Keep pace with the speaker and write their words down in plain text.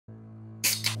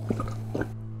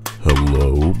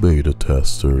Hello, beta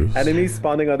testers. Enemies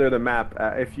spawning under the map.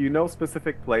 If you know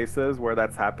specific places where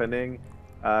that's happening,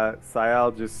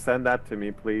 Sayal, just send that to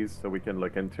me, please, so we can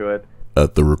look into it.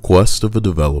 At the request of a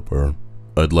developer,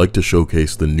 I'd like to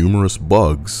showcase the numerous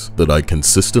bugs that I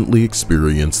consistently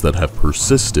experience that have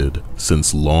persisted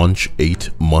since launch 8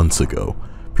 months ago.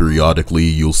 Periodically,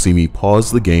 you'll see me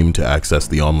pause the game to access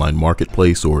the online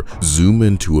marketplace or zoom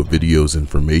into a video's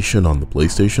information on the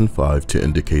PlayStation 5 to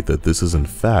indicate that this is in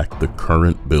fact the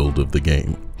current build of the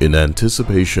game. In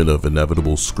anticipation of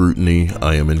inevitable scrutiny,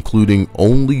 I am including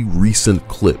only recent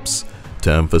clips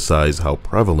to emphasize how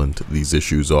prevalent these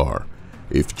issues are.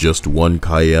 If just one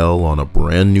Kyle on a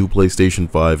brand new PlayStation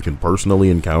 5 can personally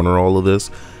encounter all of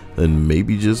this, then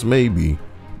maybe, just maybe,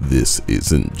 this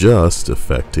isn't just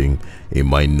affecting a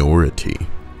minority.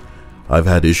 I've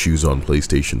had issues on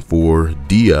PlayStation 4,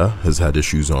 Dia has had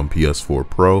issues on PS4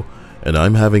 Pro, and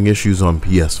I'm having issues on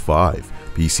PS5.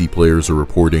 PC players are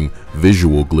reporting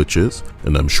visual glitches,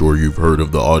 and I'm sure you've heard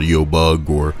of the audio bug,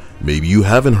 or maybe you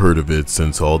haven't heard of it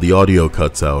since all the audio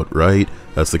cuts out, right?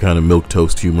 That's the kind of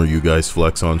milquetoast humor you guys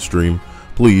flex on stream.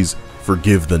 Please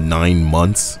forgive the 9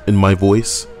 months in my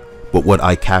voice, but what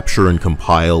I capture and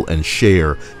compile and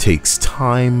share takes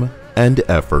time and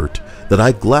effort that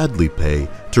I gladly pay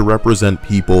to represent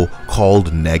people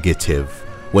called negative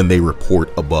when they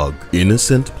report a bug.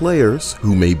 Innocent players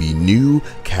who may be new,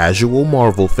 casual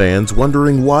Marvel fans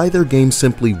wondering why their game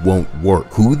simply won't work,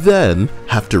 who then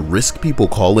have to risk people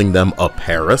calling them a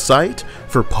parasite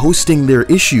for posting their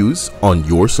issues on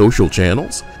your social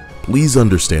channels. Please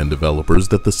understand, developers,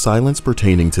 that the silence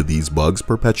pertaining to these bugs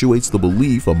perpetuates the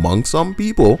belief among some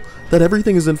people that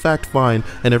everything is in fact fine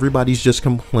and everybody's just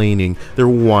complaining, they're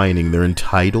whining, they're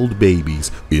entitled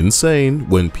babies. Insane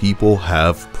when people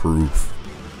have proof.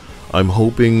 I'm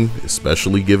hoping,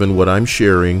 especially given what I'm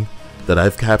sharing, that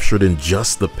I've captured in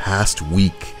just the past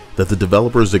week, that the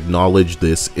developers acknowledge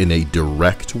this in a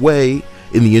direct way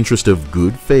in the interest of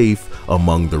good faith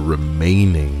among the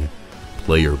remaining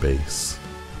player base.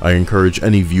 I encourage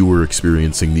any viewer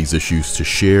experiencing these issues to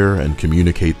share and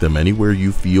communicate them anywhere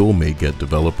you feel may get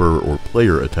developer or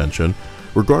player attention,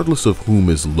 regardless of whom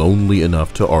is lonely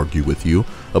enough to argue with you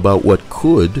about what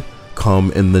could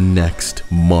come in the next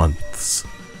months.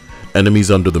 Enemies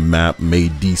under the map may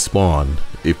despawn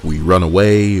if we run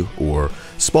away, or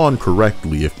spawn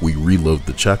correctly if we reload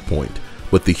the checkpoint,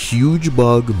 but the huge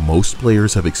bug most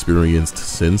players have experienced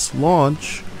since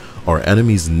launch are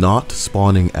enemies not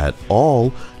spawning at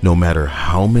all, no matter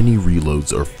how many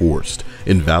reloads are forced,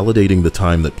 invalidating the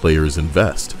time that players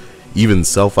invest. Even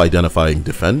self-identifying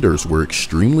defenders were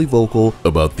extremely vocal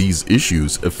about these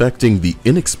issues affecting the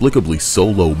inexplicably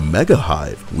solo Mega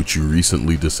Hive, which you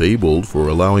recently disabled for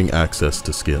allowing access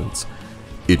to skins.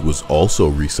 It was also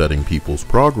resetting people's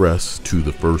progress to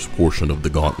the first portion of the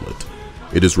gauntlet.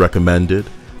 It is recommended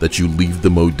that you leave the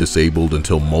mode disabled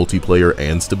until multiplayer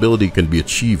and stability can be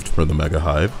achieved for the Mega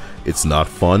Hive. It's not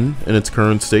fun in its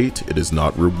current state, it is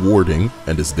not rewarding,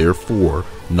 and is therefore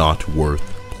not worth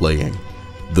playing.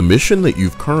 The mission that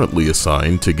you've currently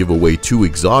assigned to give away 2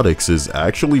 exotics is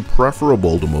actually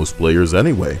preferable to most players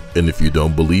anyway, and if you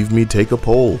don't believe me, take a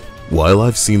poll. While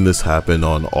I've seen this happen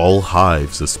on all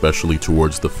hives, especially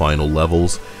towards the final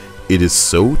levels, it is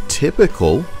so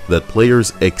typical that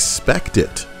players expect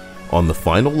it. On the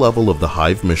final level of the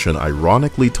Hive mission,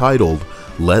 ironically titled,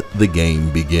 "Let the Game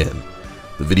Begin."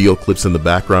 The video clips in the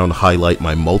background highlight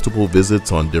my multiple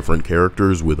visits on different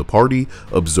characters with a party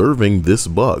observing this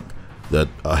bug that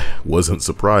I wasn't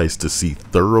surprised to see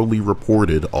thoroughly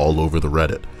reported all over the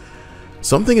Reddit.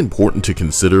 Something important to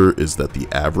consider is that the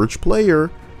average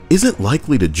player isn't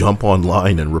likely to jump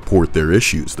online and report their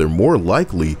issues. They're more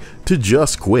likely to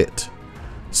just quit.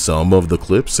 Some of the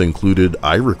clips included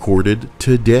I recorded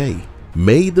today,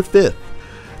 May the 5th.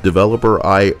 Developer,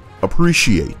 I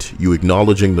appreciate you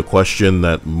acknowledging the question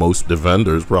that most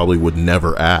defenders probably would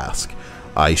never ask.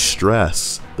 I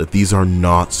stress that these are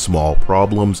not small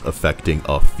problems affecting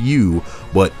a few,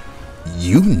 but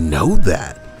you know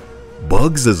that.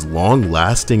 Bugs as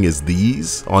long-lasting as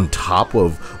these, on top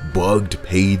of bugged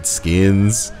paid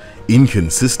skins,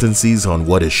 inconsistencies on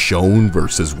what is shown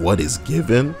versus what is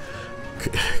given.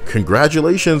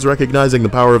 Congratulations recognizing the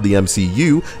power of the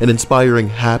MCU and inspiring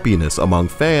happiness among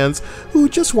fans who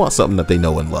just want something that they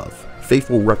know and love.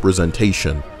 Faithful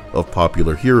representation of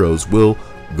popular heroes will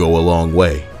go a long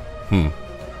way.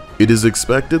 It is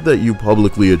expected that you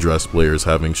publicly address players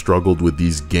having struggled with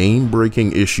these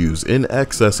game-breaking issues in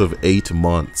excess of 8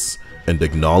 months, and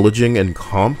acknowledging and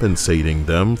compensating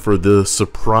them for the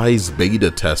surprise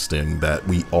beta testing that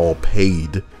we all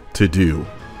paid to do.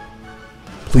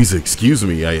 Please excuse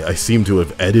me, I seem to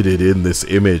have edited in this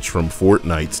image from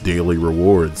Fortnite's daily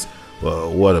rewards.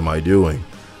 What am I doing?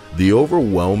 The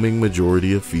overwhelming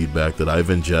majority of feedback that I've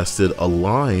ingested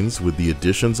aligns with the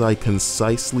additions I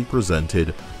concisely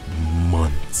presented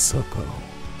months ago.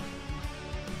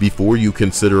 Before you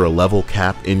consider a level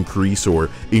cap increase or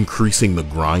increasing the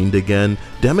grind again,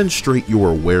 demonstrate your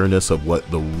awareness of what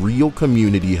the real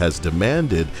community has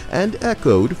demanded and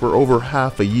echoed for over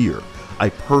half a year. I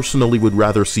personally would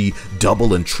rather see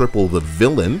double and triple the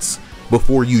villains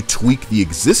before you tweak the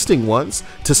existing ones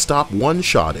to stop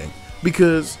one-shotting,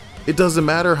 because it doesn't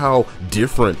matter how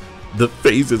different the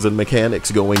phases and mechanics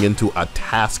going into a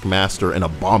Taskmaster and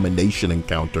Abomination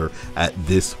encounter at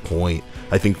this point.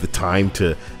 I think the time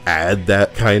to add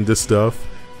that kind of stuff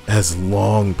has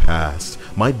long passed.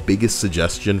 My biggest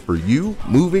suggestion for you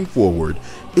moving forward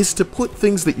is to put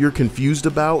things that you're confused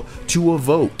about to a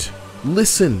vote.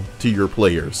 Listen to your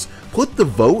players. Put the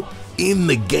vote in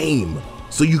the game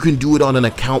so you can do it on an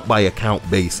account by account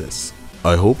basis.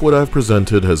 I hope what I've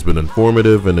presented has been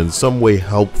informative and in some way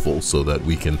helpful so that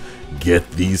we can get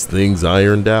these things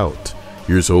ironed out.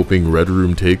 Here's hoping Red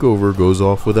Room Takeover goes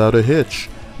off without a hitch,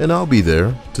 and I'll be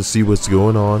there to see what's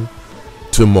going on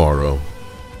tomorrow.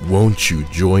 Won't you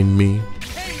join me?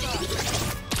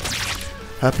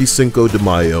 Happy Cinco de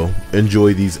Mayo.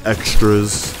 Enjoy these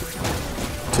extras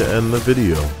to end the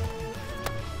video.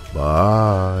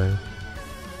 Bye.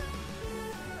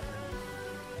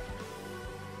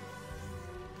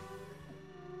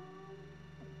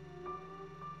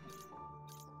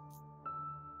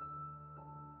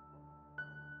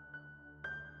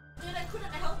 And I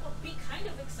couldn't help but be kind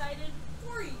of excited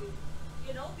for you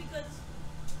know, because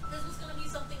this was going to be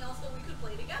something else that we could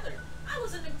play together. I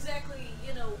wasn't exactly,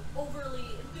 you know, overly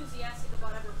enthusiastic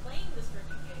about ever playing this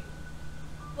freaking game.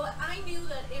 But I knew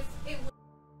that if it was